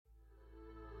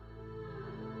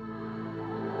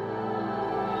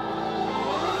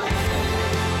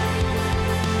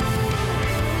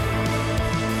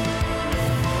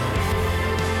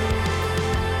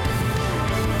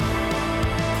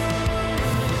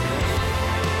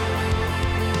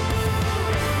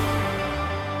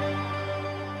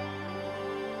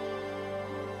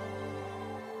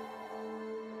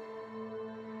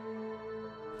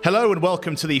Hello and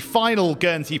welcome to the final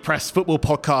Guernsey Press football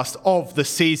podcast of the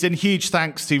season. Huge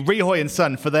thanks to Rihoy &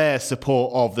 Son for their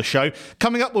support of the show.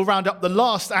 Coming up, we'll round up the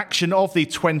last action of the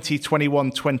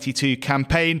 2021-22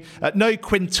 campaign. No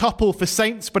quintuple for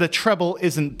Saints, but a treble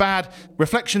isn't bad.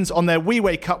 Reflections on their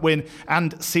Wee-Way Cup win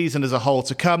and season as a whole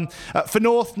to come. For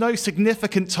North, no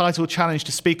significant title challenge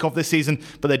to speak of this season,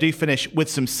 but they do finish with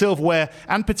some silverware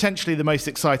and potentially the most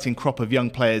exciting crop of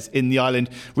young players in the island.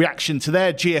 Reaction to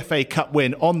their GFA Cup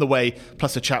win on the way,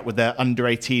 plus a chat with their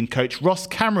under-18 coach Ross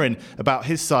Cameron about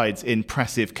his side's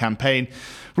impressive campaign.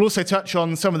 We'll also touch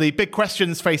on some of the big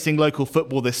questions facing local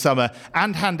football this summer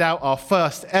and hand out our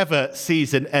first ever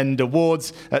season end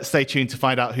awards. Stay tuned to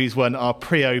find out who's won our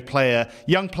Prio player,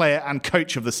 young player and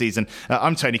coach of the season.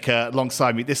 I'm Tony Kerr.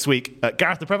 Alongside me this week,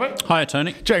 Gareth the Prevo. Hi,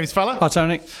 Tony. James Fowler. Hi,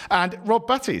 Tony. And Rob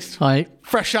Baptiste. Hi.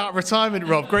 Fresh out of retirement,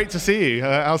 Rob. Great to see you.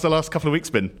 How's the last couple of weeks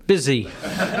been? Busy.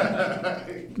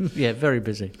 Yeah, very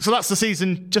busy. So that's the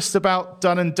season just about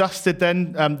done and dusted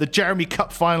then. The Jeremy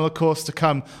Cup final, of course, to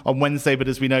come on Wednesday, but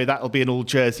as we know, that'll be an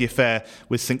all-Jersey affair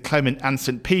with St Clement and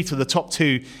St Peter, the top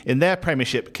two in their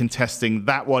Premiership, contesting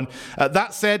that one.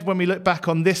 That said, when we look back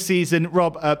on this season,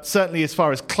 Rob, certainly as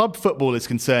far as club football is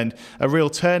concerned, a real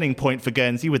turning point for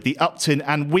Guernsey with the Upton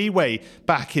and Wee-Way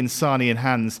back in Sarnian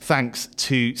hands thanks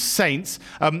to Saints.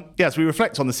 As we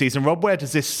reflect on the season, Rob, where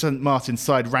does this St Martin's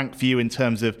side rank for you in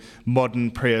terms of modern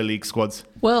Premier League squads?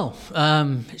 Well,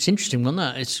 it's interesting, wasn't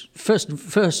that? It's first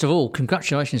of all,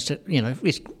 congratulations to,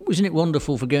 isn't it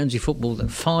wonderful for Guernsey football that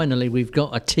finally we've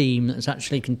got a team that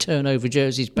actually can turn over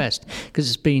Jersey's best, because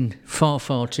it's been far,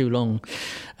 far too long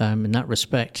in that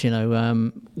respect.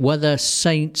 Whether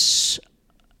Saints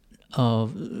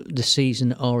of the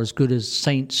season are as good as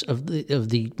Saints of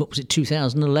the what was it,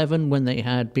 2011, when they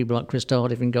had people like Chris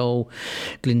Tardif in goal,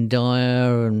 Glyn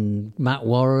Dyer and Matt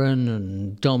Warren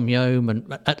and Dom Yome,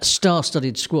 and a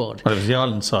star-studded squad. Well, it was the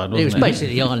island side, wasn't it? It was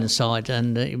basically the island side,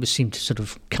 and it seemed to sort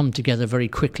of come together very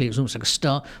quickly. It was almost like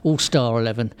a all-star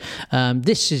 11.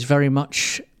 This is very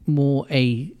much more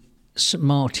a St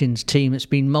Martin's team that's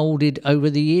been moulded over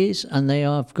the years, and they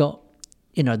have got,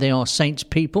 they are Saints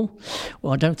people.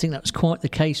 Well, I don't think that was quite the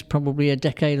case probably a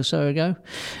decade or so ago.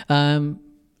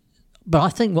 But I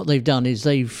think what they've done is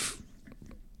they've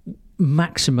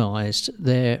maximised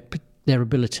their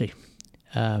ability.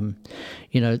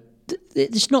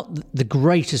 It's not the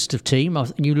greatest of team.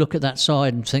 You look at that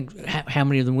side and think how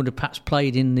many of them would have perhaps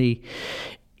played in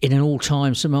an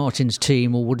all-time St Martin's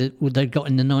team, or would they got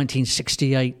in the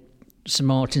 1968 St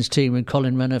Martin's team when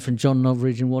Colin Renouf and John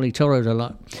Noveridge and Wally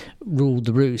Toroda ruled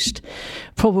the roost?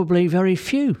 Probably very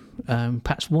few,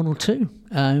 perhaps one or two.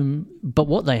 But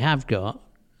what they have got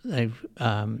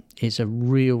is a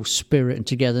real spirit and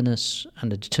togetherness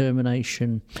and a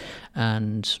determination,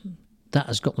 and that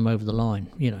has got them over the line.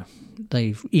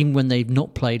 Even when they've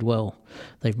not played well,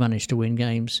 they've managed to win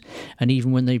games, and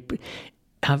even when they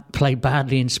have played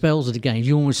badly in spells of the game,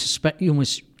 you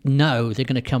almost know they're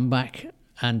going to come back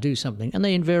and do something, and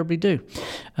they invariably do.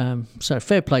 So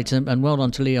fair play to them, and well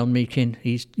done to Leon Meakin.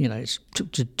 He's,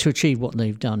 to achieve what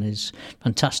they've done is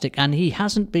fantastic, and he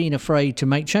hasn't been afraid to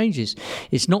make changes.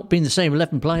 It's not been the same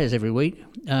 11 players every week.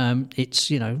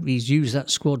 He's used that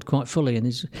squad quite fully, and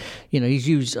he's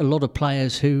used a lot of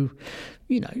players who,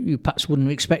 you perhaps wouldn't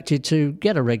have expected to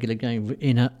get a regular game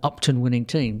in an Upton winning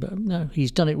team, but no,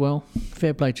 he's done it well.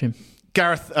 Fair play to him.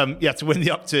 Gareth, to win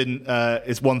the Upton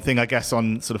is one thing, I guess,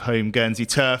 on sort of home Guernsey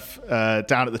turf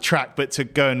down at the track, but to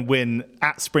go and win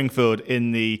at Springfield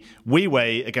in the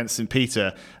Wee-Way against St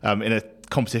Peter in a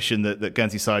competition that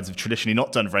Guernsey sides have traditionally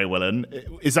not done very well in,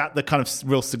 is that the kind of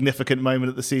real significant moment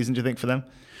of the season, do you think, for them?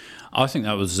 I think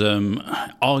that was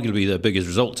arguably their biggest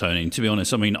result, Tony, to be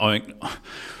honest. I mean,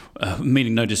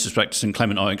 meaning no disrespect to St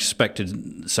Clement, I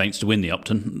expected Saints to win the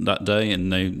Upton that day,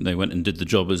 and they went and did the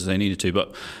job as they needed to.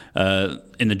 But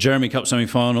in the Jeremy Cup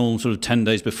semi-final, sort of 10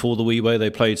 days before the Wee-Way, they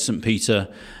played St Peter,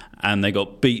 and they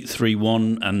got beat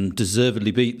 3-1, and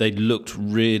deservedly beat. They looked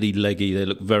really leggy. They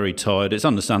looked very tired. It's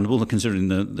understandable, considering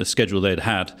the schedule they'd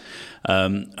had.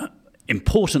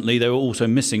 Importantly, they were also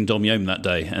missing Dom Yome that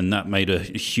day, and that made a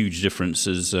huge difference,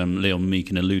 as Leon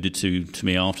Meakin alluded to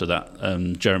me after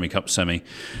that Jeremy Cup semi.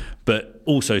 But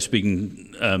also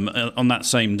speaking on that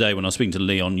same day when I was speaking to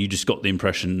Leon, you just got the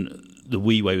impression the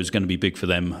Wee-Way was going to be big for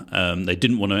them. They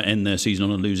didn't want to end their season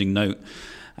on a losing note.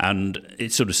 And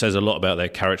it sort of says a lot about their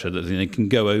character that they can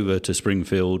go over to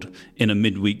Springfield in a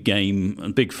midweek game, a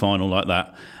big final like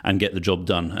that, and get the job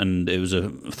done. And it was a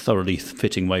thoroughly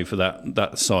fitting way for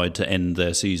that side to end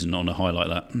their season on a high like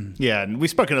that. Yeah, and we've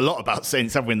spoken a lot about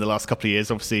Saints, haven't we, in the last couple of years,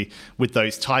 obviously, with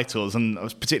those titles. And I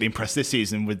was particularly impressed this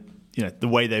season with the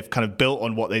way they've kind of built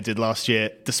on what they did last year,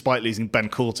 despite losing Ben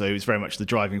Coulter, who's very much the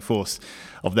driving force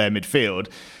of their midfield.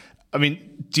 I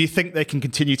mean, do you think they can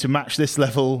continue to match this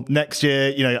level next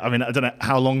year? I don't know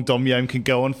how long Dom Yom can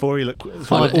go on for. He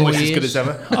looks almost as good as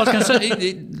ever. I was going to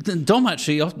say, Dom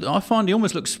actually, I find he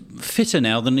almost looks fitter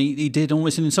now than he did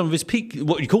almost in some of his peak,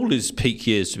 what you call his peak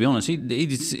years, to be honest.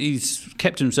 He's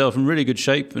kept himself in really good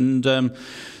shape, and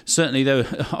certainly,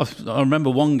 I remember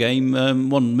one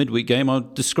midweek game, I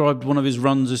described one of his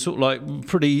runs as sort of like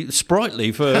pretty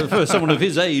sprightly for someone of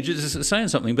his age. It's saying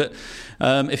something. But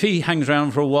if he hangs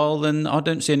around for a while, then I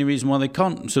don't see any reason why they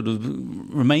can't sort of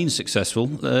remain successful.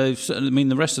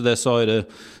 The rest of their side,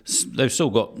 they've still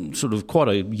got sort of quite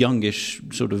a youngish,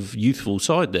 sort of youthful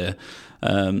side there.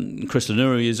 Chris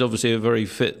Lanuri is obviously a very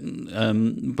fit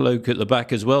bloke at the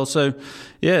back as well. So,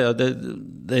 yeah,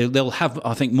 they'll have,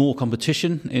 I think, more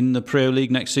competition in the Premier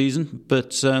League next season.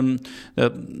 But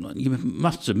you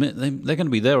must admit they're going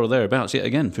to be there or thereabouts yet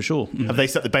again, for sure. Have they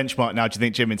set the benchmark now, do you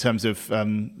think, Jim, in terms of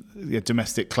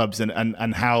domestic clubs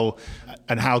and how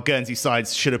Guernsey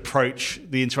sides should approach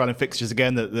the inter-island fixtures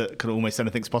again, that kind of almost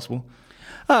anything's possible?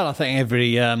 Well, I think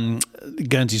every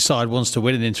Guernsey side wants to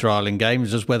win an inter-island game.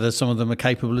 It's just whether some of them are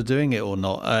capable of doing it or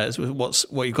not.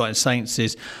 What you've got in Saints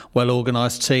is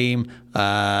well-organised team,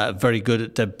 very good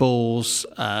at dead balls,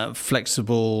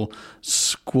 flexible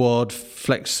squad,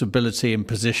 flexibility in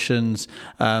positions,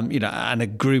 and a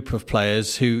group of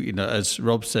players who, as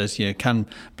Rob says, can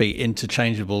be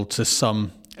interchangeable to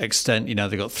some extent.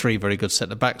 They've got three very good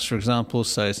centre backs, for example,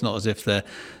 so it's not as if they're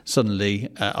suddenly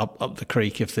up the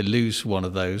creek if they lose one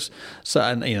of those. So,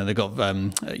 and they've got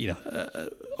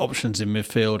options in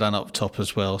midfield and up top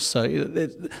as well. So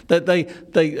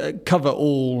they cover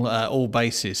all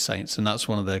bases, Saints, and that's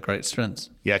one of their great strengths.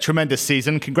 Yeah, tremendous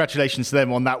season. Congratulations to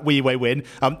them on that Wee-Way win.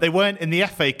 They weren't in the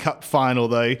FA Cup final,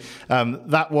 though.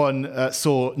 That one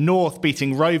saw North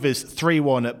beating Rovers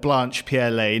 3-1 at Blanche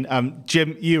Pierre Lane.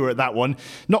 Jim, you were at that one.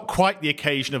 Not quite the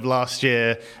occasion of last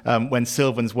year when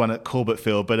Sylvans won at Corbett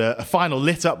Field, but a final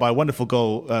lit up by a wonderful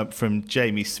goal from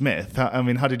Jamie Smith.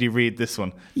 How did you read this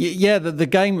one? Yeah, the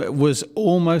game was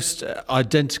almost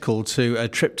identical to a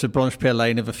trip to Blanche Pierre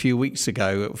Lane of a few weeks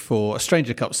ago for a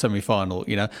Stranger Cup semi-final.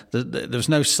 There was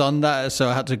no sun, so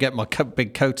I had to get my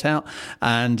big coat out.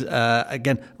 And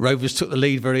again, Rovers took the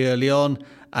lead very early on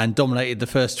and dominated the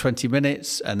first 20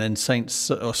 minutes, and then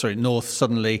North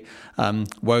suddenly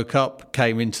woke up,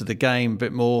 came into the game a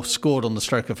bit more, scored on the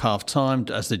stroke of half time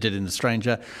as they did in the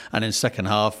Stranger, and in second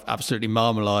half absolutely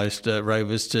marmalised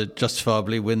Rovers to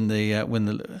justifiably win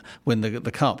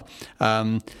the cup.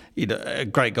 A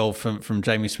great goal from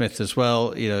Jamie Smith as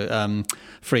well.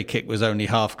 Free kick was only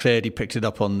half cleared. He picked it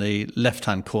up on the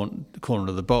left-hand corner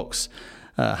of the box.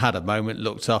 Had a moment,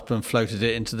 looked up and floated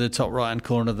it into the top right-hand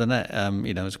corner of the net.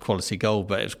 It was a quality goal,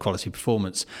 but it was a quality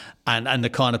performance. And the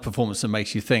kind of performance that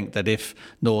makes you think that if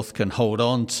North can hold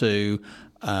on to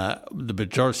the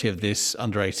majority of this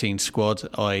under-18 squad,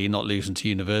 i.e. not losing to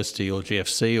University or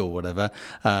GFC or whatever,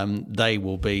 they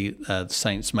will be the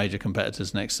Saints' major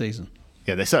competitors next season.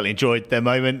 Yeah, they certainly enjoyed their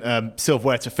moment.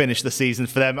 Silverware to finish the season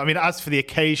for them. As for the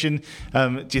occasion,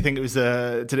 do you think it was?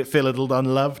 Did it feel a little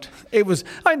unloved? It was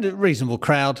a reasonable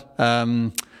crowd.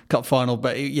 Cup final,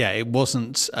 but it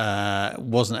wasn't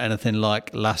anything like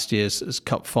last year's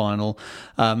cup final.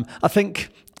 I think.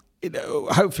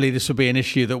 Hopefully this will be an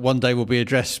issue that one day will be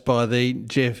addressed by the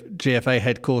GFA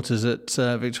headquarters at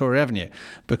Victoria Avenue,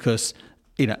 because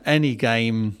any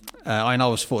game. I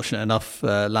was fortunate enough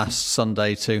last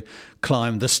Sunday to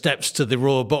climb the steps to the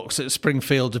Royal Box at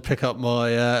Springfield to pick up my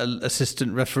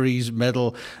assistant referee's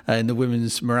medal in the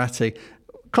women's Marathi.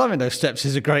 Climbing those steps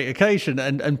is a great occasion,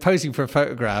 and posing for a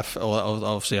photograph, or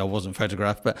obviously I wasn't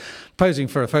photographed, but posing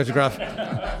for a photograph.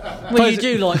 You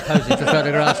do like posing for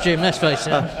photographs, Jim, let's face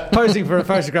it. Posing for a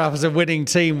photograph as a winning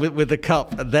team with the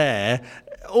cup there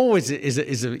always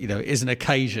is an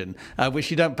occasion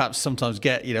which you don't perhaps sometimes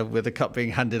get, with the cup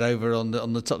being handed over on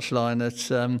the touchline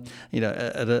at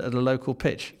a local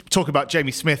pitch. Talk about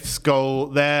Jamie Smith's goal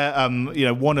there.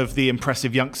 One of the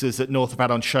impressive youngsters that North have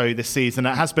had on show this season.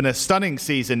 It has been a stunning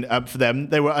season for them.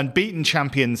 They were unbeaten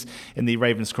champions in the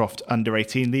Ravenscroft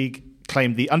Under-18 League.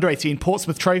 Claimed the Under-18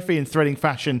 Portsmouth Trophy in thrilling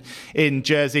fashion in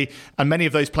Jersey, and many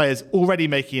of those players already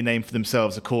making a name for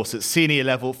themselves, of course, at senior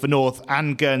level for North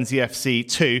and Guernsey FC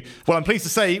too. Well, I'm pleased to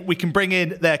say we can bring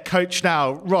in their coach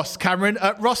now, Ross Cameron.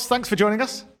 Ross, thanks for joining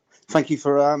us. Thank you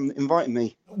for inviting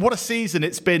me. What a season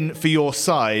it's been for your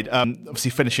side.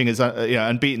 Obviously finishing as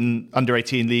unbeaten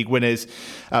Under-18 League winners.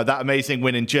 That amazing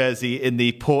win in Jersey in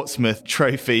the Portsmouth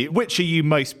Trophy. Which are you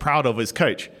most proud of as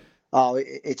coach? Oh,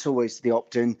 it's always the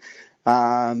opt-in.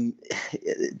 To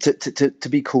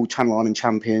be called Channel Island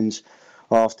champions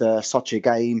after such a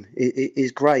game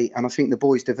is great, and I think the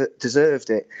boys deserved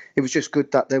it. It was just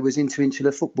good that there was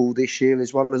inter-insular football this year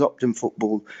as well as Upton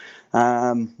football.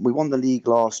 We won the league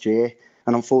last year,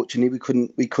 and unfortunately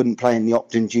we couldn't play in the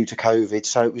Upton due to COVID.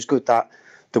 So it was good that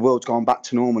the world's gone back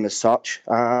to normal as such,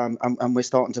 and we're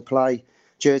starting to play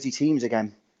Jersey teams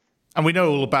again. And we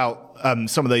know all about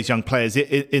some of those young players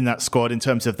in that squad in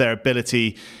terms of their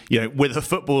ability, with a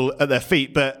football at their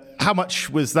feet. But how much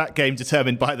was that game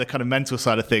determined by the kind of mental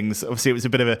side of things? Obviously, it was a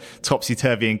bit of a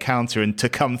topsy-turvy encounter, and to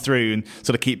come through and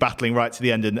sort of keep battling right to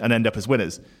the end and end up as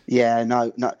winners. Yeah,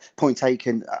 no, point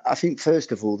taken. I think,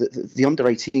 first of all, the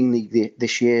under-18 league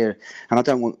this year, and I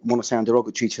don't want to sound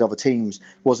derogatory to other teams,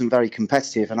 wasn't very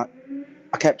competitive. And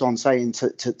I kept on saying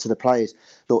to the players,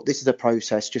 look, this is a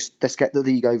process. Just let's get the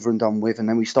league over and done with, and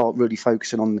then we start really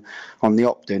focusing on the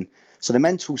Upton. So the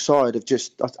mental side of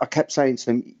I kept saying to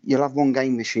them, you'll have one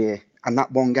game this year, and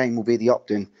that one game will be the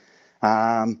Upton,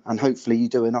 and hopefully you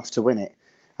do enough to win it,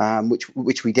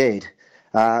 which we did.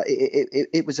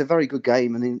 It was a very good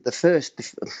game, and in the first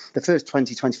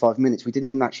 20-25 minutes we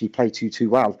didn't actually play too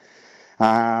well,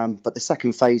 but the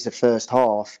second phase of first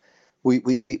half,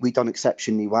 we done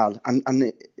exceptionally well,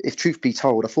 and if truth be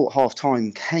told, I thought half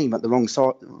time came at the wrong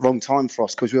time for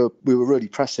us, because we were really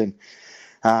pressing.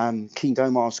 Keane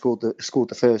Domar scored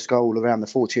the first goal around the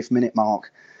 40th minute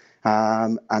mark,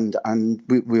 and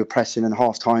we were pressing, and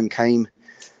half time came,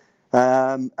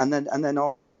 and then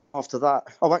after that,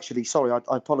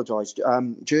 I apologise.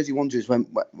 Jersey Wanderers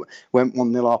went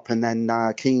 1-0 up, and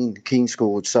then Keane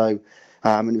scored. So.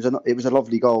 And it was a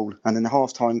lovely goal, and then the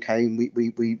half time came.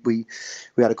 We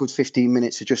had a good 15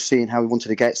 minutes of just seeing how we wanted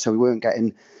to get, so we weren't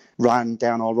getting ran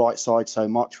down our right side so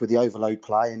much with the overload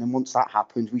play. And then once that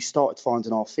happened, we started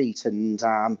finding our feet, and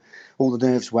all the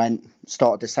nerves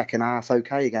started the second half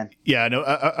okay again. Yeah, no,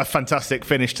 a fantastic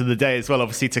finish to the day as well,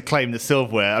 obviously, to claim the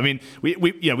silverware. I mean,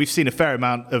 we've seen a fair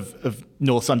amount of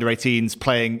North's under-18s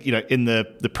playing, in the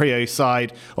Prio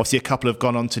side. Obviously, a couple have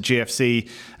gone on to GFC,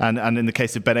 and in the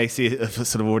case of Ben Acey, have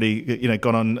sort of already,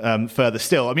 gone on further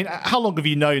still. I mean, how long have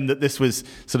you known that this was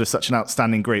sort of such an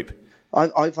outstanding group?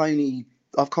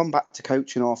 I've come back to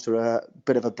coaching after a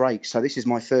bit of a break, so this is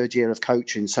my third year of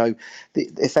coaching. So,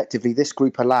 effectively, this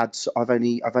group of lads, I've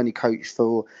only coached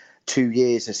for 2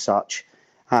 years as such.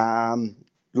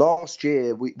 Last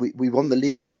year, we won the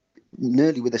league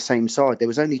nearly with the same side. There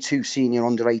was only 2 senior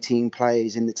under-18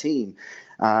 players in the team,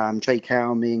 Jake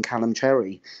Almy and Callum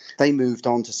Cherry. They moved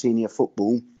on to senior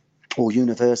football or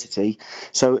university,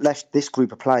 so it left this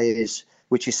group of players,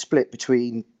 which is split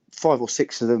between 5 or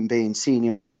 6 of them being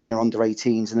senior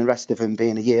under-18s and the rest of them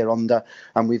being a year under,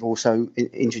 and we've also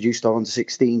introduced our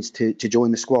under-16s to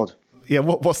join the squad. Yeah,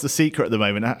 what's the secret at the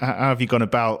moment? How have you gone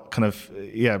about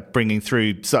bringing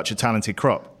through such a talented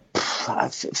crop?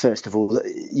 First of all,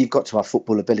 you've got to have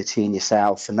football ability in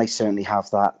yourself, and they certainly have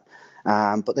that,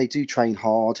 but they do train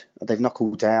hard. They've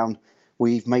knuckled down.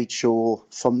 We've made sure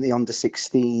from the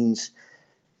under-16s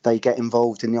they get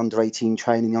involved in the under-18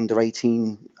 training. The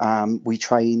under-18 we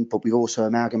train, but we've also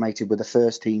amalgamated with the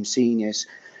first team seniors,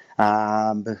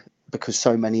 because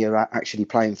so many are actually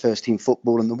playing first team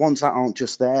football, and the ones that aren't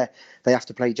just there, they have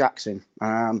to play Jackson,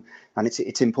 and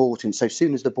it's important. So as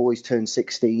soon as the boys turn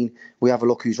 16, we have a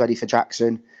look who's ready for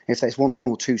Jackson. If there's 1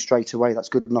 or 2 straight away, that's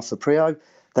good enough for Prio.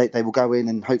 They will go in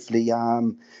and hopefully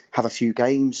have a few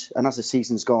games. And as the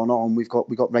season's gone on, we've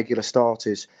got regular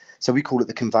starters. So we call it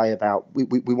the conveyor belt. We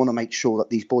want to make sure that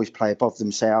these boys play above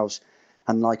themselves.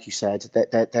 And like you said,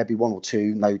 there'll be 1 or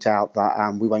 2, no doubt,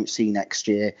 that we won't see next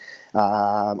year,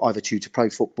 either due to pro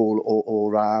football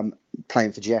or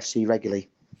playing for GFC regularly.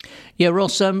 Yeah,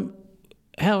 Ross,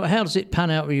 how does it pan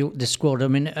out with the squad? I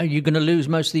mean, are you going to lose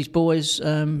most of these boys,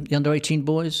 the under-18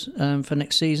 boys, for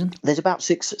next season? There's about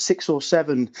six or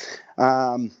seven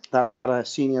that are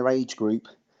senior age group.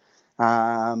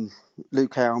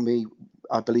 Luke Almy,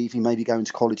 I believe he may be going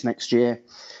to college next year.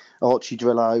 Archie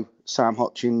Drillo, Sam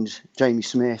Hutchins, Jamie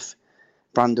Smith,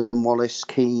 Brandon Wallace,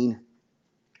 Keane,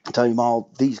 Domar.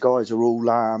 These guys are all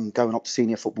going up to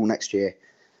senior football next year.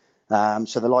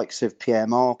 So the likes of Pierre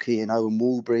Markey and Owen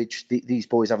Wallbridge, these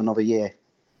boys have another year.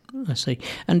 I see.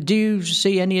 And do you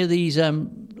see any of these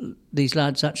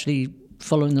lads actually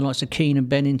following the likes of Keane and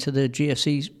Ben into the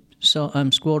GFC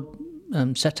squad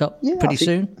set up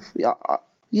soon?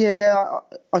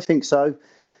 I think so.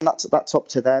 And that's up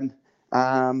to them.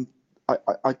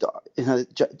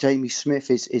 Jamie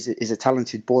Smith is a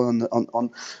talented boy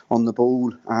on the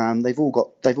ball. They've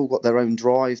all got their own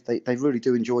drive. They really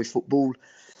do enjoy football.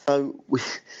 So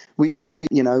we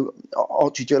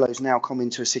Archie Drillo's now come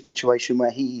into a situation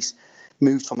where he's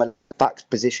moved from a back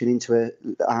position into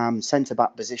a centre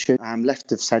back position,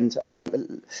 left of centre.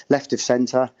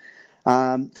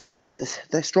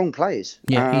 They're strong players.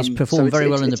 Yeah, he's performed very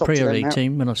well in the Premier League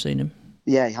team when I've seen him.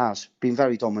 Yeah, he has been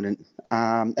very dominant.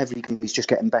 Every week he's just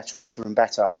getting better and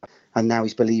better, and now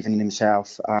he's believing in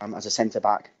himself as a centre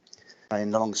back,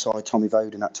 and alongside Tommy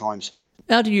Voden at times.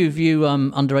 How do you view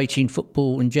under-18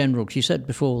 football in general? Because you said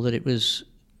before that it was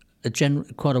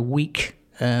quite a weak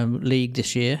league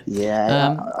this year.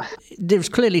 Yeah. There's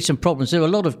clearly some problems. There were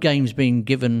a lot of games being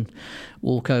given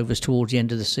walkovers towards the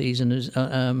end of the season.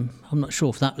 I'm not sure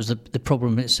if that was the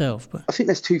problem itself. But I think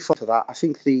there's two sides to that. I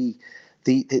think the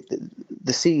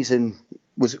season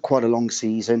was quite a long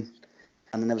season,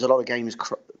 and then there was a lot of games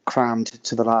crammed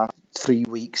to the last 3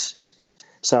 weeks.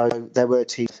 So there were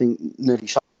teams, I think, nearly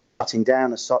shutting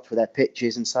down as such with their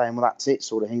pitches and saying, well, that's it,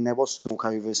 sort of thing. There was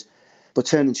walkovers. But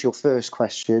turning to your first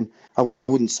question, I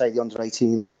wouldn't say the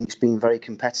under-18 is being very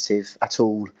competitive at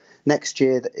all. Next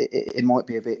year, it might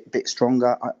be a bit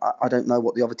stronger. I don't know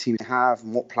what the other teams have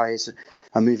and what players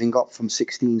are moving up from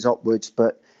 16s upwards,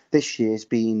 but this year's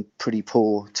been pretty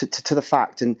poor to the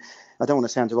fact, and I don't want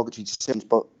to sound derogatory to Sims,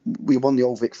 but we won the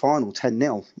Old Vic final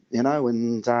 10-0,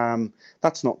 and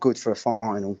that's not good for a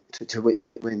final to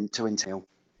win 2-0.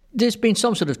 There's been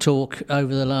some sort of talk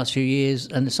over the last few years,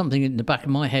 and there's something in the back of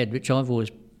my head which I've always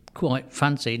quite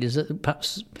fancied, is that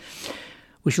perhaps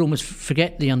we should almost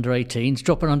forget the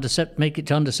under-18s, make it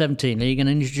to under-17 league and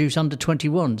introduce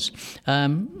under-21s.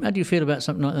 How do you feel about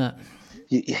something like that?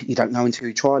 You don't know until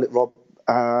you trial it, Rob.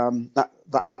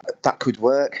 That could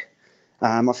work.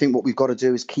 I think what we've got to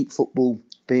do is keep football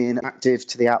being active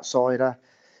to the outsider.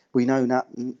 We know that,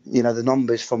 the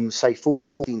numbers from, say, 14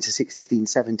 to 16,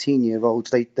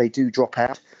 17-year-olds, they do drop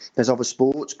out. There's other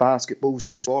sports, basketball,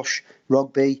 squash,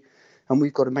 rugby, and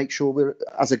we've got to make sure we're,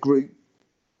 as a group,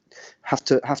 have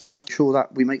to ensure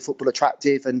that we make football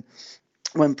attractive. And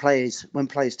when players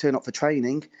turn up for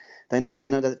training, they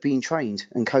know that they're being trained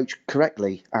and coached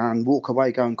correctly, and walk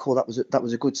away going, cool, that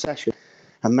was a good session,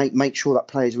 and make sure that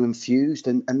players are infused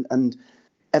and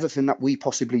everything that we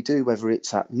possibly do, whether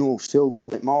it's at North, still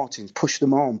at Martins, push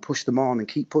them on and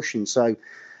keep pushing. So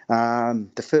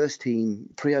the first team,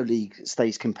 Prio League,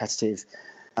 stays competitive,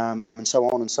 and so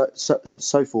on and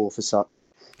so forth as such.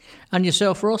 And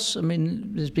yourself, Ross? I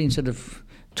mean, there's been sort of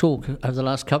talk over the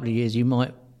last couple of years you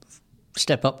might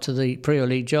step up to the Prio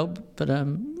League job, but are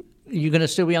you going to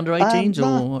still be under 18s?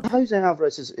 No, Jose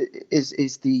Alvarez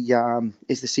is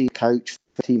the senior coach,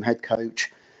 the team head coach.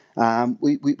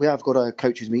 We have got a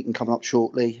coaches meeting coming up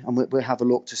shortly, and we'll have a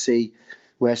look to see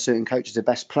where certain coaches are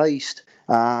best placed.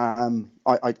 I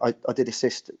did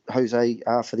assist Jose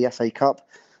for the FA Cup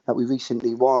that we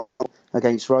recently won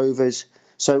against Rovers.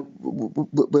 So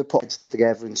we'll put it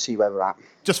together and see where we're at.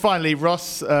 Just finally,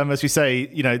 Ross, as we say,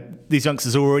 these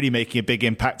youngsters are already making a big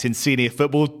impact in senior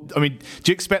football. I mean,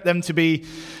 do you expect them to be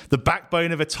the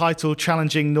backbone of a title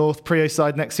challenging North Prio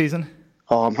side next season?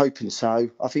 Oh, I'm hoping so.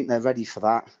 I think they're ready for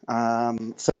that.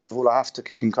 First of all, I have to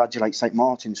congratulate St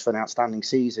Martin's for an outstanding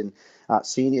season at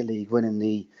Senior League, winning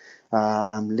the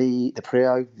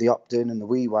Prio, the Upton and the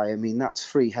Wee-Way. I mean, that's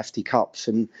 3 hefty cups,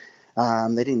 and I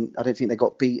don't think they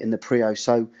got beat in the Prio,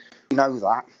 so we know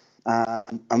that.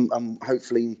 And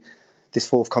hopefully this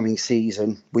forthcoming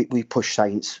season, we push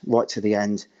Saints right to the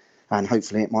end. And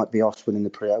hopefully it might be us winning the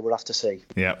Prio. We'll have to see.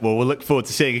 Yeah, well, we'll look forward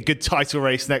to seeing a good title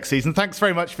race next season. Thanks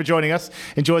very much for joining us.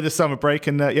 Enjoy the summer break,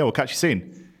 and we'll catch you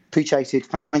soon. Appreciate it.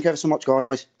 Thank you ever so much,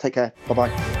 guys. Take care.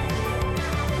 Bye-bye.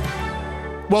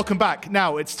 Welcome back.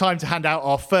 Now it's time to hand out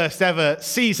our first ever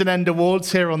season end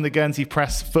awards here on the Guernsey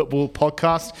Press Football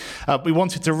Podcast. We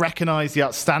wanted to recognise the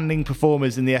outstanding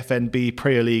performers in the FNB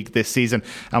Prio League this season,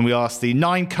 and we asked the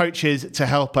 9 coaches to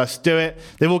help us do it.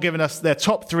 They've all given us their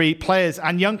top 3 players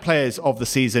and young players of the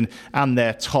season and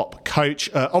their top coach.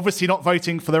 Obviously not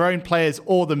voting for their own players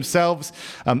or themselves.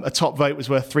 A top vote was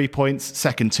worth 3 points,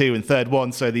 second 2 and third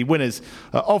 1. So the winners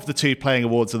of the 2 playing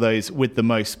awards are those with the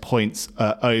most points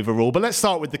overall. But let's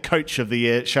start with the coach of the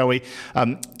year, shall we?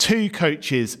 2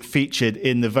 coaches featured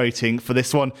in the voting for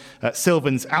this one.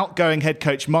 Sylvan's outgoing head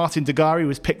coach Martin Degari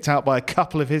was picked out by a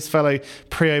couple of his fellow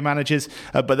Prio managers,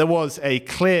 but there was a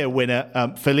clear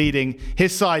winner for leading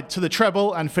his side to the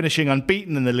treble and finishing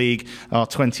unbeaten in the league. Our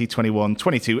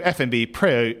 2021-22 FNB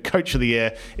Prio Coach of the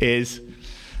Year is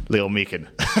Leon Meakin.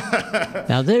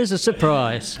 Now there's a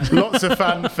surprise. Lots of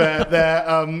fanfare there.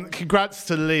 Congrats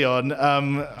to Leon.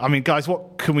 I mean, guys,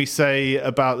 what can we say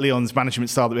about Leon's management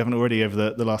style that we haven't already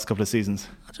over the last couple of seasons?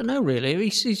 I don't know, really.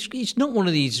 He's not one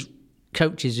of these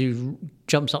coaches who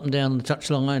jumps up and down the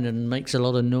touchline and makes a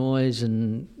lot of noise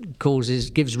and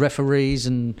gives referees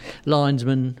and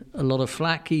linesmen a lot of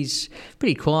flack. He's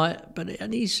pretty quiet,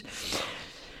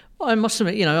 I must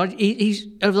admit, he's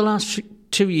over the last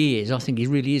 2 years, I think he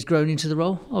really has grown into the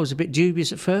role. I was a bit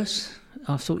dubious at first.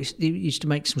 I thought he used to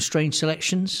make some strange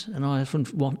selections, and I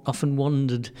often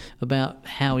wondered about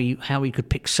how he could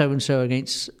pick so and so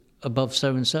against above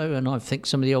so and so. And I think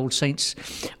some of the old Saints,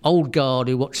 old guard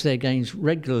who watch their games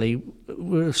regularly,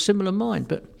 were of similar mind.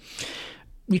 But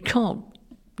you can't.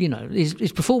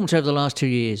 His performance over the last 2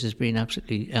 years has been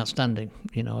absolutely outstanding.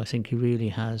 I think he really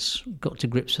has got to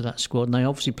grips with that squad, and they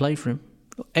obviously play for him,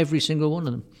 every single one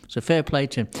of them. So fair play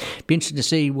to him. Be interested to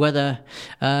see whether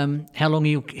how long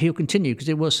he'll continue, because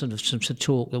there was sort of some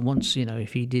talk that once,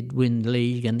 if he did win the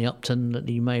league and the Upton, that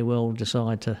he may well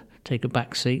decide to take a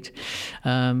back seat,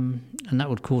 and that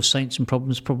would cause Saints some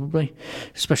problems probably,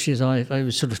 especially as I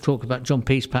was sort of talk about John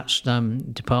Peace perhaps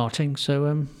departing.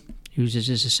 So. Who's his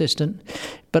assistant.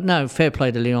 But no, fair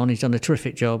play to Leon. He's done a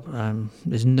terrific job.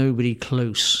 There's nobody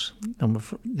close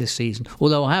this season.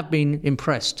 Although I have been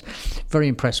very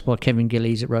impressed by Kevin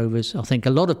Gillies at Rovers. I think a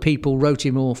lot of people wrote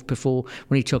him off before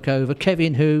when he took over.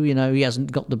 Kevin, who, he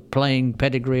hasn't got the playing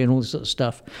pedigree and all this sort of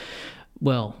stuff.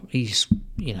 Well, he's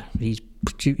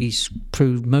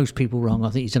proved most people wrong. I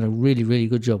think he's done a really, really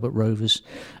good job at Rovers.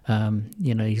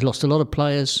 He's lost a lot of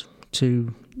players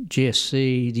to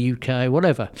GSC, the UK,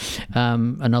 whatever,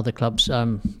 and other clubs,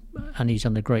 and he's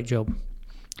done a great job.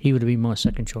 He would have been my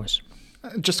second choice.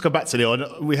 Just to go back to Leon,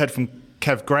 we heard from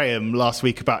Kev Graham last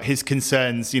week about his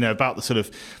concerns, about the sort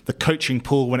of the coaching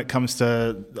pool when it comes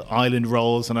to the island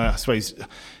roles, and I suppose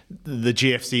the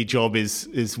GFC job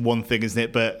is one thing, isn't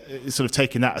it? But sort of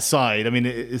taking that aside, I mean,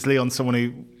 is Leon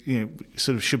someone who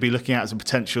sort of should be looking at as a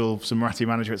potential Marathi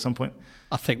manager at some point?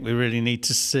 I think we really need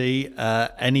to see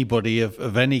anybody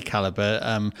of any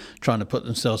calibre trying to put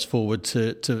themselves forward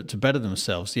to better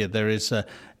themselves. Yeah, there is.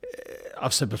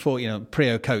 I've said before,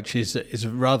 Prio coach is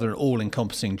rather an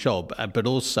all-encompassing job, but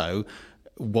also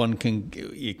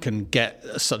you can get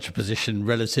such a position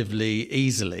relatively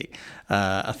easily.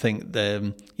 I think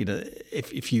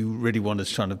if you really want to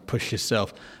try to push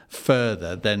yourself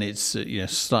further, then it's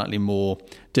slightly more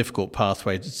difficult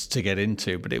pathway to get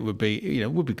into. But it would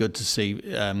be good to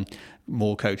see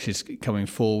more coaches coming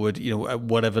forward, at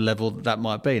whatever level that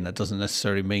might be. And that doesn't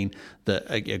necessarily mean that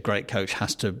a great coach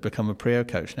has to become a Prio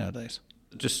coach nowadays.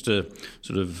 Just to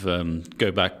sort of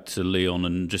go back to Leon,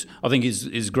 and I think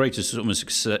his greatest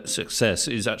success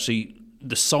is actually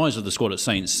the size of the squad at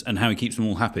Saints and how he keeps them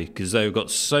all happy, because they've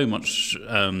got so much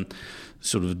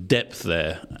sort of depth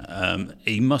there.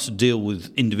 He must deal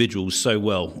with individuals so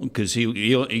well, because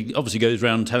he obviously goes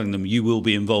around telling them, you will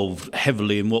be involved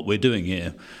heavily in what we're doing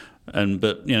here.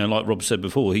 But like Rob said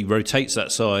before, he rotates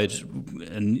that side,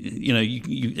 and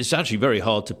it's actually very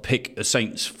hard to pick a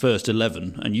Saints first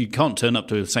 11, and you can't turn up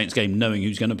to a Saints game knowing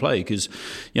who's going to play, because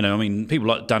people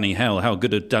like Danny Hale, how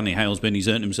good had Danny Hale's been? He's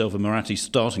earned himself a Marathi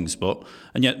starting spot,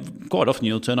 and yet quite often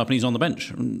you'll turn up and he's on the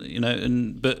bench,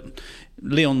 but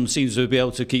Leon seems to be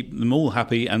able to keep them all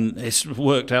happy, and it's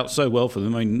worked out so well for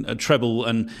them. I mean, a treble,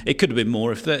 and it could have been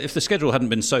more. If the schedule hadn't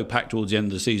been so packed towards the end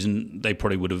of the season, they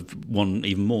probably would have won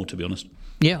even more, to be honest.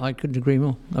 Yeah, I couldn't agree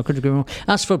more.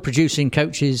 As for producing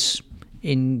coaches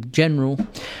in general,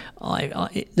 part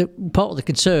of the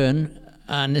concern,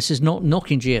 and this is not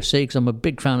knocking GFC, because I'm a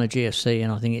big fan of GFC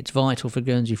and I think it's vital for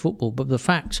Guernsey football, but the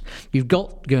fact you've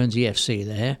got Guernsey FC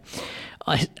there,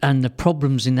 and the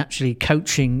problems in actually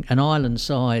coaching an island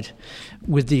side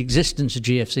with the existence of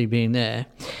GFC being there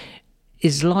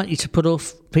is likely to put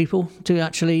off people to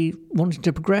actually wanting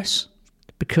to progress,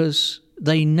 because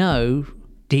they know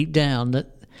deep down that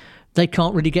they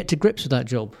can't really get to grips with that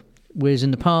job. Whereas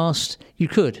in the past, you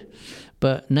could.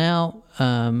 But now,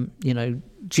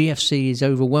 GFC is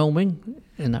overwhelming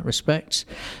in that respect.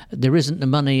 There isn't the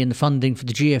money and the funding for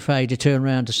the GFA to turn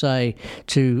around to say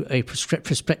to a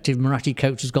prospective Marathi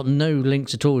coach who's got no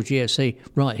links at all with GFC,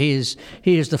 right, here's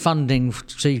the funding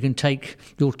so you can take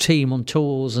your team on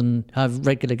tours and have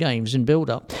regular games and build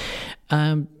up.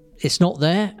 It's not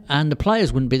there, and the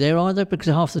players wouldn't be there either, because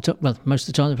most of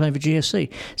the time they're playing for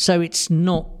GFC. So it's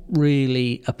not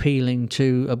really appealing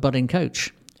to a budding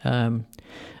coach, and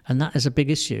that is a big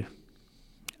issue.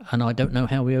 And I don't know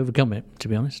how we overcome it, to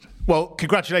be honest. Well,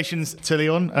 congratulations to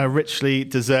Leon, richly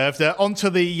deserved. On to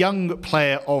the Young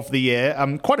Player of the Year.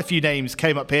 Quite a few names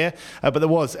came up here, but there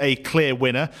was a clear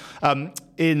winner.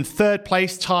 In third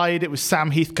place, tied, it was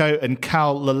Sam Heathcote and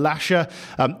Cal Lalasha.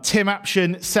 Tim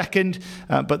Apshin second,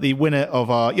 but the winner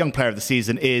of our Young Player of the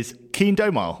Season is Keane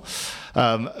Domile.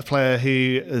 a player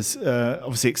who has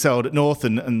obviously excelled at North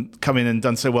and come in and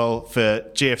done so well for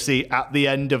GFC at the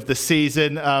end of the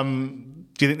season.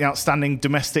 Do you think the outstanding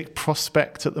domestic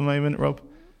prospect at the moment, Rob?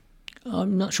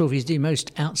 I'm not sure if he's the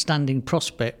most outstanding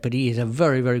prospect, but he is a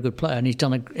very, very good player, and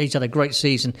he's had a great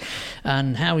season.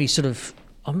 And how he sort of,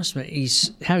 I must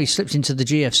admit, how he slipped into the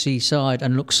GFC side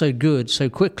and looked so good so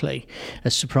quickly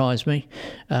has surprised me.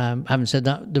 Having said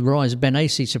that, the rise of Ben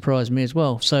Acey surprised me as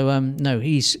well. So no,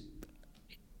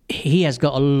 he has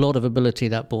got a lot of ability,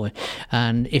 that boy,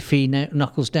 and if he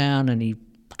knuckles down and he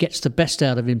gets the best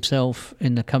out of himself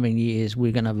in the coming years,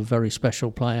 we're going to have a very special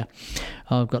player.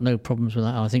 I've got no problems with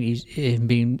that. I think he's, him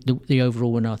being the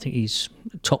overall winner, I think he's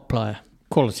a top player.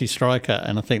 Quality striker,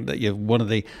 and I think that one of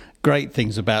the great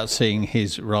things about seeing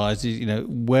his rise is,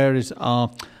 where is our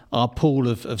pool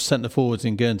of centre forwards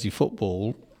in Guernsey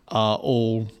football are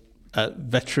all at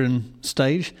veteran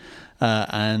stage,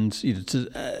 and you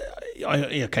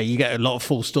get a lot of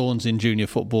false dawns in junior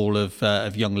football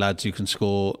of young lads who can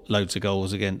score loads of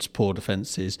goals against poor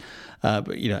defences. But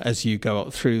as you go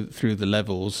up through the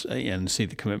levels and see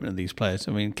the commitment of these players,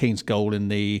 I mean, Keane's goal in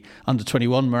the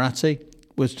under-21 Moratti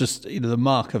was just the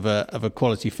mark of a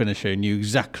quality finisher who knew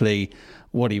exactly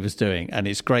what he was doing, and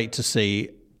it's great to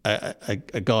see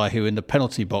a guy who in the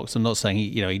penalty box, I'm not saying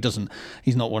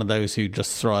he's not one of those who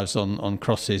just thrives on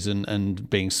crosses and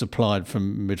being supplied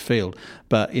from midfield,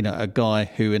 but a guy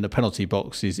who in the penalty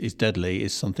box is deadly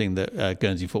is something that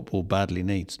Guernsey football badly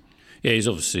needs. Yeah, he's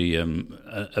obviously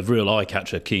a real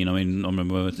eye-catcher, Keane. I mean, I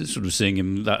remember sort of seeing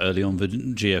him that early on for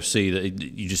GFC that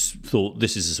you just thought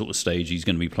this is the sort of stage he's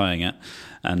going to be playing at,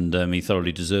 and he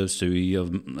thoroughly deserves to. He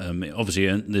obviously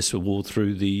earned this award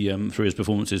through his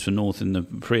performances for North in the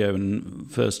Prio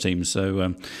and first team.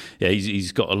 So,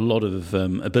 he's got a lot of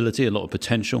ability, a lot of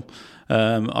potential.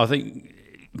 I think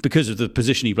because of the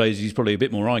position he plays, he's probably a bit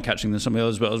more eye-catching than some of the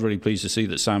others, but I was really pleased to see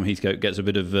that Sam Heathcote gets a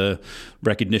bit of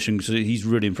recognition, because he's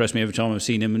really impressed me every time I've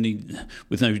seen him, and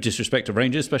with no disrespect to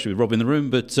Rangers, especially with Rob in the room,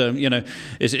 but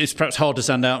it's perhaps hard to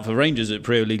stand out for Rangers at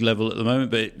Premier League level at the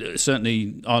moment, but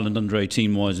certainly Ireland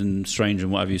under-18 wise and Strange and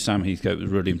what have you, Sam Heathcote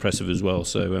was really impressive as well,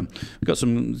 so we've got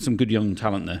some good young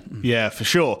talent there. Yeah, for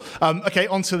sure. Okay,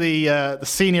 on to the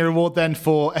senior award then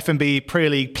for FMB Premier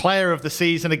League Player of the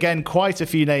Season. Again, quite a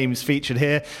few names featured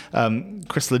here.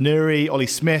 Chris Lanuri, Ollie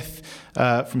Smith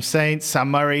from Saints,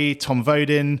 Sam Murray, Tom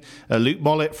Vodin, Luke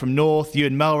Mollett from North,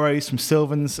 Ewan Melrose from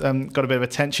Sylvans got a bit of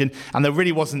attention, and there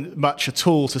really wasn't much at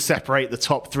all to separate the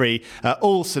top three.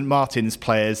 All St Martin's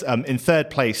players. In third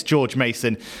place, George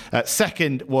Mason.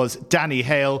 Second was Danny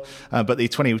Hale, but the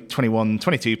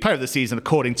 2021-22 Player of the Season,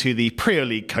 according to the Premier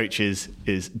League coaches,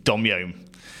 is Dom Yome.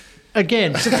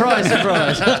 Again, surprise.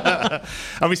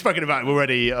 And we've spoken about him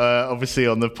already, obviously,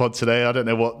 on the pod today. I don't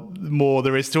know what more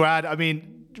there is to add. I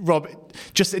mean, Rob,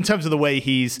 just in terms of the way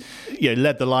he's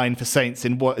led the line for Saints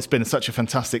in what has been such a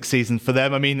fantastic season for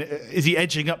them, I mean, is he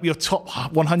edging up your top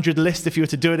 100 list if you were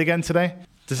to do it again today?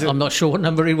 I'm not sure what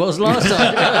number he was last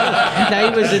time.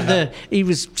 No, he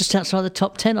was just outside the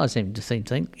top 10, I seem to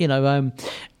think.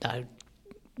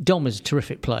 Dom is a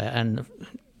terrific player, and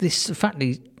the fact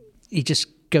he just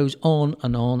goes on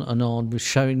and on and on, with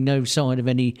showing no sign of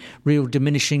any real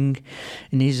diminishing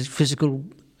in his physical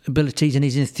abilities and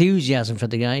his enthusiasm for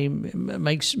the game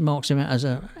marks him out as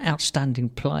an outstanding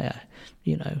player.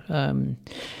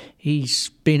 He's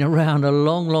been around a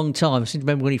long time. I seem to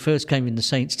remember when he first came in the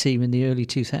Saints team in the early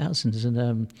 2000s,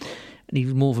 and he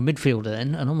was more of a midfielder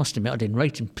then, and I must admit I didn't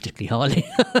rate him particularly highly.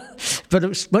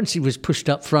 But once he was pushed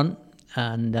up front,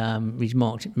 and he's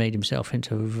made himself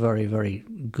into a very, very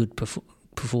good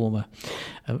performer,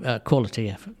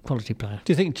 quality player.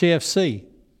 Do you think GFC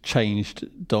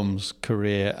changed Dom's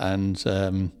career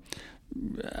and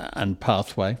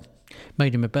pathway?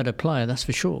 Made him a better player, that's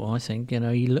for sure. I think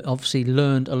he obviously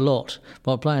learned a lot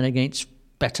by playing against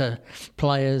better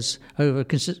players over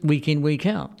week in, week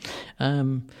out,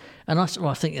 and I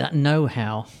think that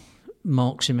know-how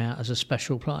marks him out as a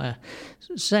special player.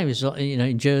 Same as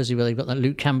in Jersey, where they've got that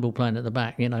Luke Campbell playing at the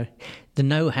back. The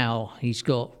know-how he's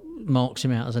got marks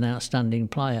him out as an outstanding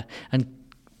player and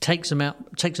takes him up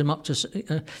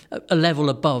to a level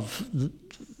above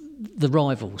the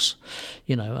rivals.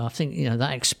 I think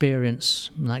that experience,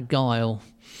 that guile,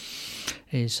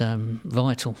 is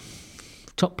vital.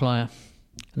 Top player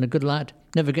and a good lad.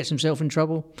 Never gets himself in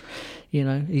trouble.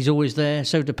 He's always there,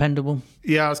 so dependable.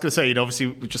 Yeah, I was going to say, obviously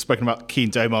we've just spoken about Keane,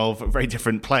 Domov, very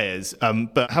different players,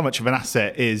 but how much of an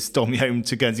asset is Dom Yome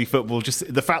to Guernsey football?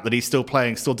 Just the fact that he's still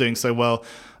playing, still doing so well,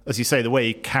 as you say, the way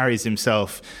he carries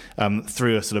himself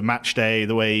through a sort of match day,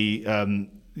 the way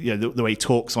the way he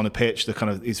talks on a pitch, the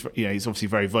kind of he's obviously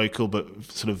very vocal, but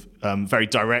sort of very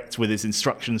direct with his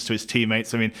instructions to his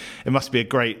teammates. I mean, it must be a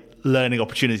great learning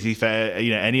opportunity for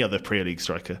any other Premier League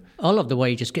striker. I love the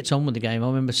way he just gets on with the game. I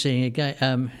remember seeing a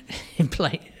game him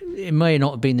play. It may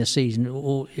not have been this season,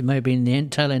 or it may have been the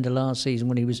tail end of last season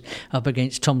when he was up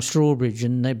against Tom Strawbridge,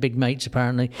 and they're big mates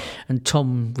apparently. And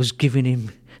Tom was giving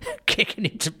him, kicking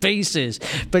him to pieces,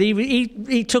 but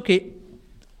he took it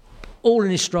all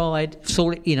in his stride.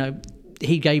 Thought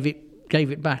he gave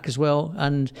it back as well,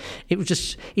 and it was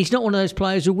just, he's not one of those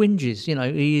players who whinges.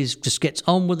 He just gets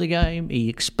on with the game. He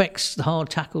expects the hard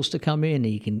tackles to come in.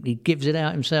 He gives it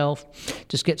out himself,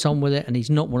 just gets on with it, and he's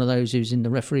not one of those who's in the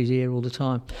referee's ear all the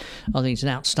time. I think he's an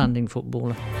outstanding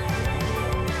footballer.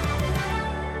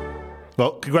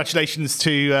 Well, congratulations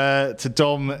to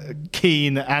Dom,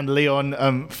 Keane and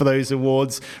Leon for those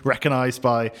awards recognised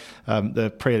by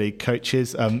the Premier League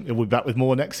coaches. We'll be back with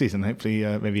more next season, hopefully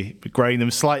maybe growing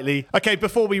them slightly. Okay,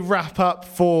 before we wrap up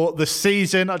for the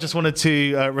season, I just wanted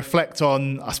to reflect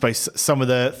on, I suppose, some of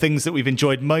the things that we've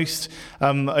enjoyed most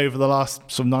over the last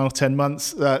sort of 9 or 10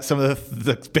 months, some of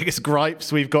the biggest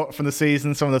gripes we've got from the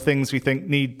season, some of the things we think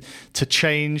need to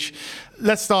change.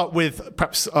 Let's start with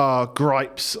perhaps our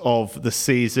gripes of the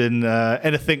season.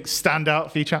 Anything stand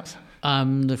out for you chaps?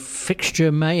 The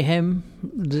fixture mayhem,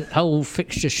 the whole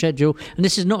fixture schedule. And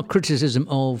this is not a criticism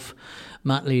of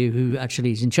Matt Lee, who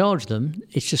actually is in charge of them.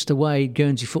 It's just the way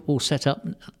Guernsey football's set up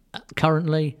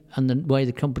currently, and the way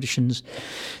the competitions,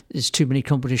 there's too many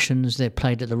competitions, they're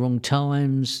played at the wrong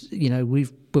times. We're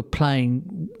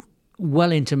playing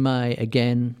well into May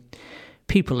again.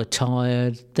 People are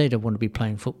tired. They don't want to be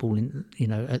playing football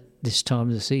at this time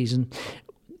of the season.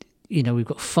 We've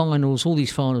got finals. All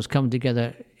these finals come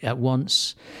together at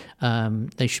once.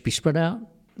 They should be spread out.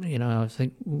 I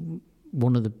think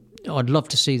I'd love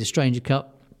to see the Stranger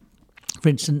Cup, for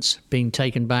instance, being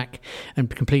taken back and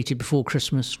completed before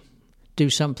Christmas. Do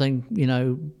something,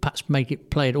 perhaps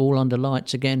play it all under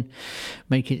lights again,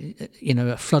 make it,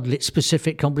 a floodlit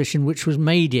specific competition, which was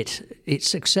made its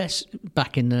success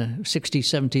back in the 60s,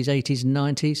 70s, 80s and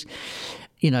 90s.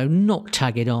 Not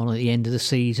tag it on at the end of the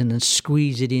season and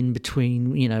squeeze it in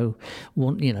between,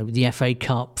 the FA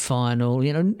Cup final.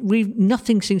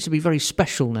 Nothing seems to be very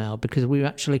special now, because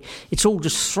it's all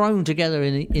just thrown together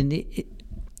in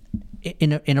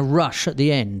a rush at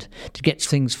the end to get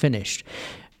things finished.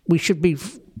 We should be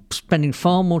spending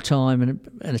far more time and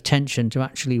attention to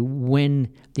actually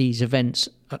when these events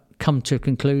come to a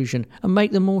conclusion and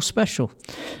make them more special.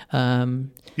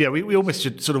 We almost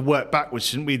should sort of work backwards,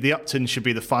 shouldn't we? The Upton should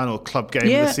be the final club game of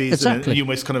the season, exactly. And you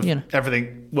almost kind of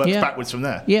everything works backwards from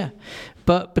there. Yeah,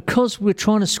 but because we're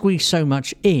trying to squeeze so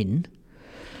much in,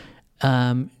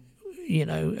 and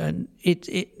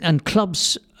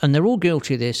clubs, and they're all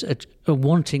guilty of this, are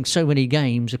wanting so many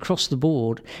games across the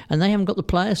board, and they haven't got the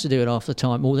players to do it half the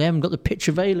time, or they haven't got the pitch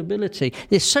availability.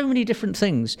 There's so many different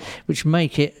things which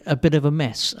make it a bit of a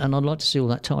mess, and I'd like to see all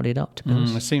that tidied up, to be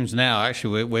honest. It seems now,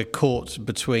 actually, we're caught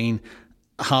between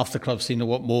half the clubs seem to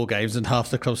want more games and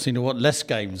half the clubs seem to want less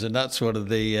games, and that's one of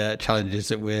the challenges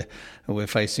that we're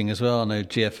facing as well. I know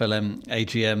GFLM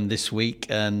AGM this week,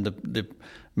 and the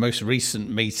most recent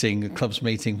meeting, the clubs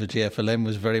meeting for GFLM,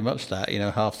 was very much that.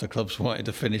 Half the clubs wanted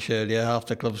to finish earlier, half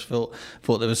the clubs thought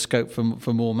there was scope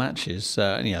for more matches,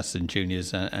 and yes, in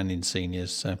juniors and in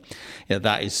seniors. So,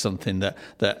 that is something that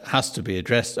has to be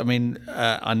addressed. I mean,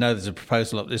 I know there's a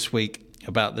proposal up this week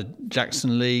about the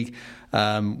Jackson League,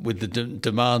 with the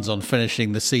demands on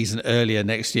finishing the season earlier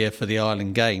next year for the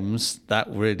Island Games. That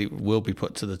really will be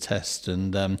put to the test,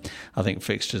 and I think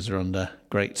fixtures are under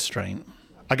great strain.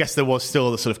 I guess there was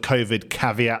still the sort of COVID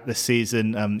caveat this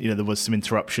season. There was some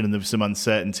interruption and there was some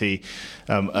uncertainty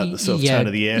at the sort of turn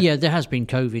of the year. Yeah, there has been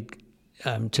COVID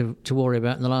to worry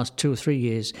about in the last 2 or 3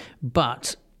 years,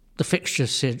 but the fixture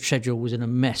schedule was in a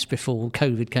mess before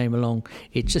COVID came along.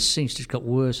 It just seems to have got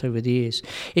worse over the years.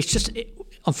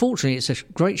 Unfortunately, it's a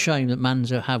great shame that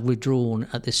Manza have withdrawn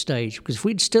at this stage, because if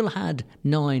we'd still had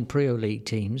 9 Premier League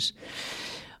teams,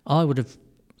 I would have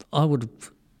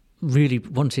really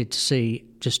wanted to see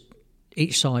just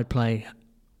each side play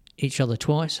each other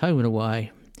twice, home and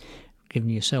away, giving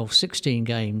yourself 16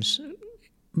 games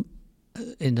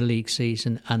in the league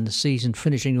season, and the season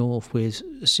finishing off with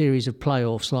a series of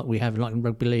playoffs like we have like in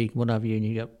rugby league, whatever, and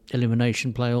you got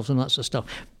elimination playoffs and that sort of stuff,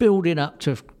 building up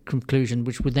to a conclusion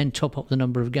which would then top up the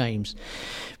number of games.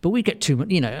 But we get too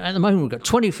much, at the moment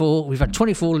we've had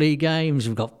 24 league games,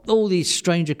 we've got all these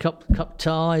Stranger Cup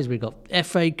ties, we've got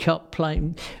FA Cup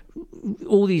playing,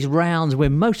 all these rounds where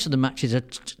most of the matches are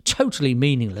totally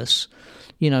meaningless,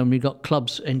 and we've got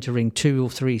clubs entering 2 or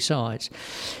 3 sides.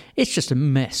 it's just a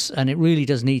mess, and it really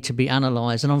does need to be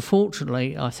analysed. And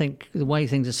unfortunately, I think the way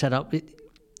things are set up,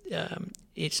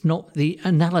 it's not, the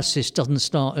analysis doesn't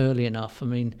start early enough. I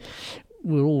mean,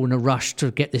 we're all in a rush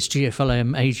to get this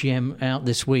GFLM AGM out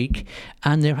this week,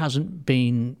 and there hasn't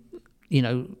been,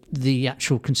 the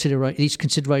actual these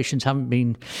considerations haven't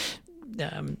been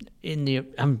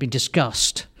haven't been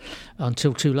discussed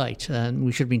until too late, and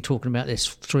we should have been talking about this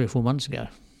 3 or 4 months ago.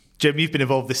 Jim, you've been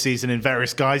involved this season in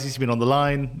various guises. You've been on the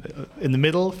line, in the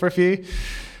middle for a few.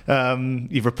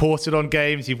 You've reported on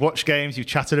games, you've watched games, you've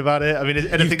chatted about it. I mean,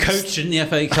 anything. You've coached in the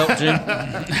FA Cup, Jim.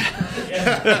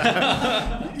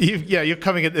 You're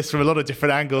coming at this from a lot of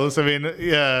different angles. I mean,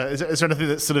 is there anything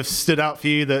that sort of stood out for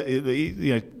you that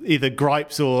either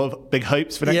gripes or big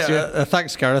hopes for next year?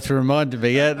 Thanks, Gareth, for reminding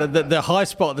me. Yeah, the high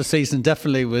spot of the season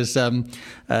definitely was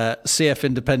CF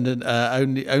Independent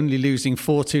only losing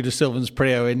 4-2 to Sylvans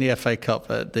Prio in the FA Cup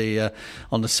at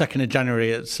on the 2nd of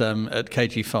January at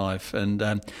KG5,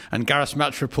 and Gareth's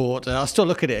match report. I still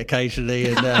look at it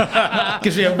occasionally, and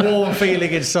gives me a warm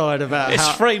feeling inside about it's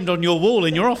framed on your wall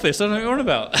in your office. I don't know what you're on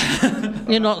about.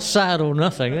 You're not sad or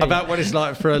nothing. About what it's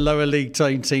like for a lower league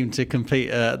team to compete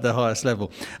at the highest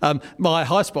level. My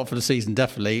high spot for the season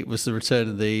definitely was the return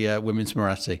of the women's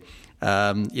Moratti.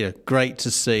 Great to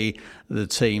see the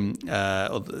team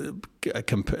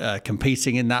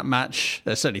competing in that match,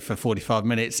 certainly for 45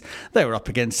 minutes. They were up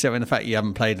against it. In fact, you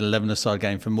haven't played an 11-a-side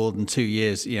game for more than 2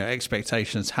 years.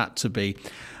 Expectations had to be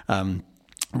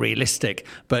realistic.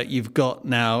 But you've got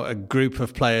now a group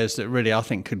of players that really, I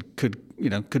think, could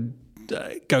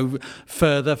go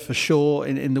further for sure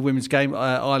in the women's game.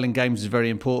 Island Games is very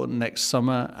important next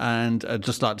summer, and I'd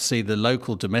just like to see the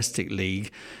local domestic league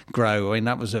grow. I mean,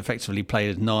 that was effectively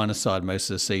played at 9-a-side most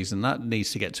of the season. That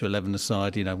needs to get to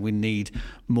 11-a-side. We need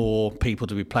more people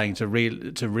to be playing to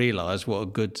realise what a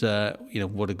good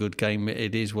what a good game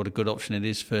it is, what a good option it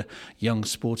is for young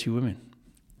sporty women.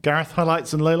 Gareth,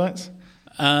 highlights and lowlights?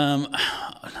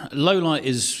 Low light it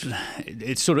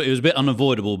was a bit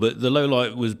unavoidable, but the low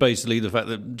light was basically the fact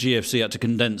that GFC had to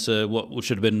condense what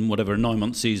should have been a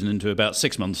 9-month season into about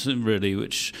 6 months, really,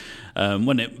 which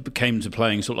when it came to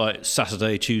playing sort of like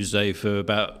Saturday, Tuesday for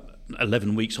about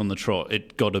 11 weeks on the trot,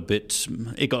 it got a bit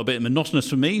monotonous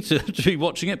for me to be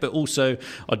watching it, but also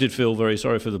I did feel very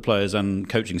sorry for the players and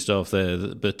coaching staff there.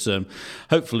 But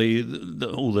hopefully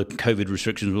all the COVID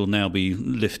restrictions will now be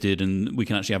lifted, and we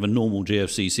can actually have a normal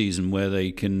GFC season where they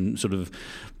can sort of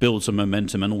build some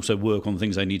momentum and also work on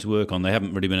things they need to work on. They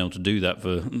haven't really been able to do that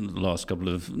for the last couple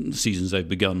of seasons they've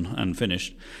begun and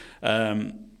finished.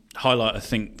 Highlight, I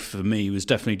think, for me was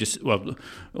definitely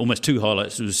almost two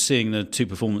highlights. Was seeing the two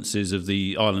performances of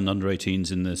the Ireland under-18s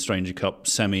in the Stranger Cup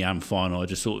semi and final. I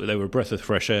just thought they were a breath of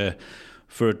fresh air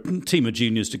for a team of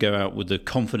juniors to go out with the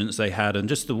confidence they had and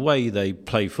just the way they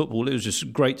play football. It was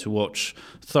just great to watch,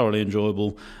 thoroughly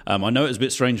enjoyable. I know it was a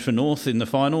bit strange for North in the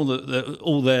final that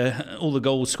all the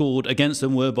goals scored against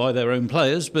them were by their own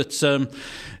players, but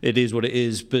it is what it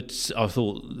is. But I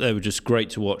thought they were just great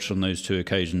to watch on those two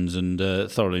occasions, and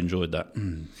thoroughly enjoyed that.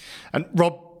 And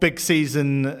Rob, big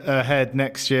season ahead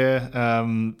next year.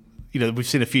 We've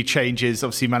seen a few changes,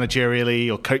 obviously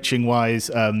managerially or coaching-wise,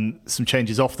 some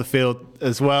changes off the field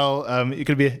as well. You're going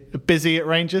to be busy at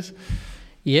Rangers?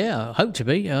 Yeah, I hope to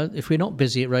be. If we're not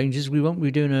busy at Rangers, we won't be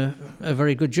doing a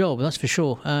very good job, that's for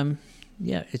sure.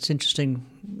 It's interesting.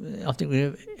 I think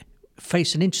we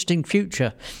face an interesting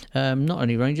future. Not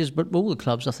only Rangers, but all the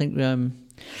clubs. I think right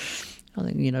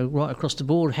across the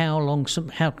board. How long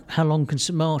can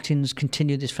St Martin's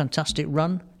continue this fantastic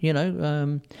run?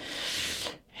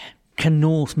 Can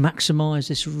North maximise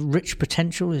this rich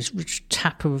potential, this rich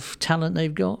tap of talent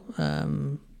they've got?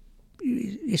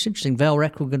 It's interesting.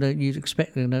 Valrec you'd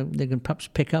expect they're going to perhaps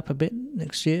pick up a bit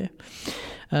next year.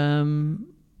 I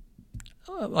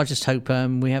just hope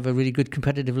we have a really good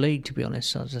competitive league, to be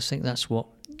honest. I just think that's what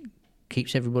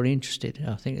keeps everybody interested.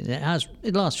 I think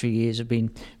the last few years have been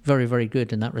very, very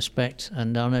good in that respect.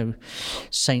 And I know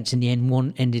Saints in the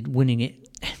end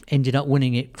ended up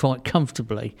winning it quite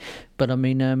comfortably. But I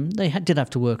mean, they did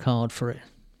have to work hard for it.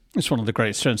 It's one of the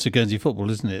great strengths of Guernsey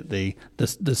football, isn't it?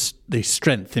 The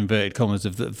strength, inverted commas,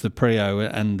 of the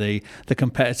Prio and the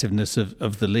competitiveness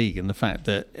of the league, and the fact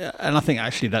that, and I think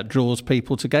actually that draws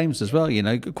people to games as well.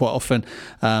 Quite often,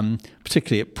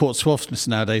 particularly at Port Swaffness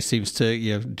nowadays, seems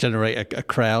to generate a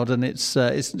crowd, and it's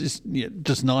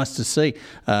just nice to see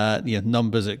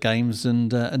numbers at games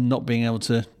and not being able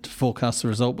to forecast the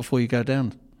result before you go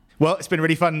down. Well, it's been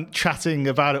really fun chatting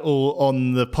about it all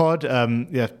on the pod.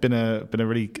 It's been a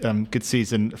really good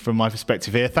season from my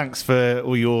perspective here. Thanks for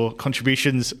all your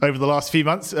contributions over the last few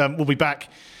months. We'll be back,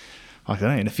 I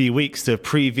don't know, in a few weeks to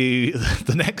preview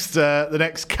the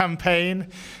next campaign.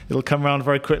 It'll come around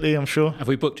very quickly, I'm sure. Have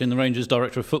we booked in the Rangers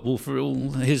director of football for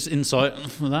all his insight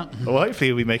for that? Well, hopefully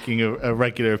he'll be making a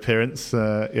regular appearance.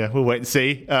 We'll wait and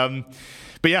see.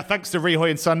 But yeah, thanks to Rihoy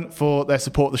and Son for their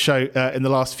support of the show in the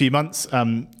last few months.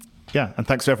 And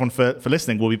thanks to everyone for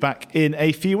listening. We'll be back in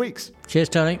a few weeks. Cheers,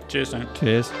 Tony. Cheers, Tony.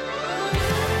 Cheers.